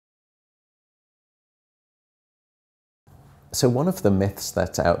So one of the myths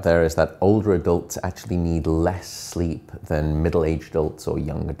that's out there is that older adults actually need less sleep than middle-aged adults or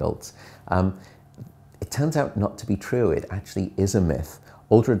young adults. It turns out not to be true. It actually is a myth.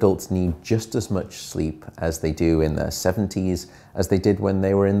 Older adults need just as much sleep as they do in their 70s as they did when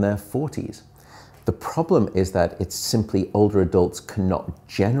they were in their 40s. The problem is that it's simply older adults cannot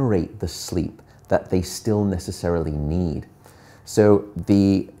generate the sleep that they still necessarily need. So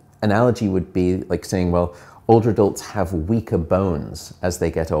the analogy would be like saying, well, older adults have weaker bones as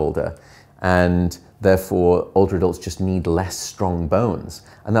they get older, and therefore older adults just need less strong bones.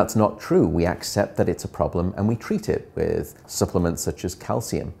 And that's not true. We accept that it's a problem and we treat it with supplements such as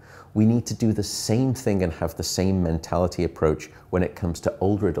calcium. We need to do the same thing and have the same mentality approach when it comes to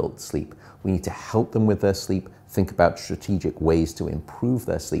older adult sleep. We need to help them with their sleep, think about strategic ways to improve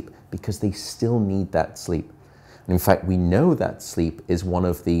their sleep, because they still need that sleep. And in fact, we know that sleep is one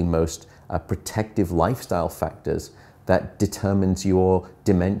of the most protective lifestyle factors that determines your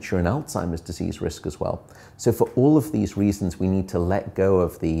dementia and Alzheimer's disease risk as well. So for all of these reasons, we need to let go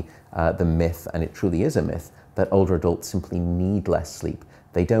of the myth, and it truly is a myth, that older adults simply need less sleep.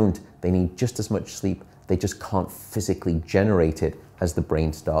 They don't. They need just as much sleep. They just can't physically generate it as the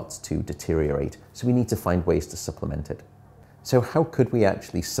brain starts to deteriorate. So we need to find ways to supplement it. So how could we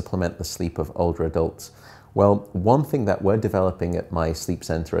actually supplement the sleep of older adults? Well, one thing that we're developing at my sleep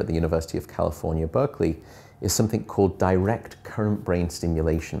center at the University of California, Berkeley, is something called direct current brain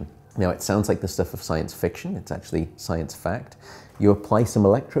stimulation. Now, it sounds like the stuff of science fiction. It's actually science fact. You apply some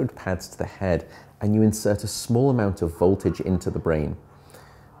electrode pads to the head and you insert a small amount of voltage into the brain.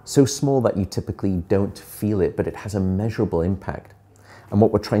 So small that you typically don't feel it, but it has a measurable impact. And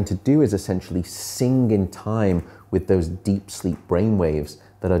what we're trying to do is essentially sing in time with those deep sleep brain waves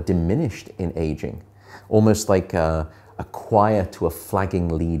that are diminished in aging, almost like a choir to a flagging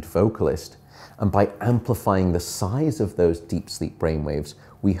lead vocalist. And by amplifying the size of those deep sleep brainwaves,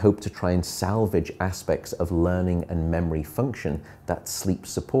 we hope to try and salvage aspects of learning and memory function that sleep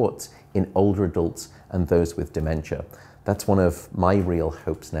supports in older adults and those with dementia. That's one of my real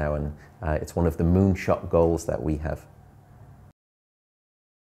hopes now, and it's one of the moonshot goals that we have.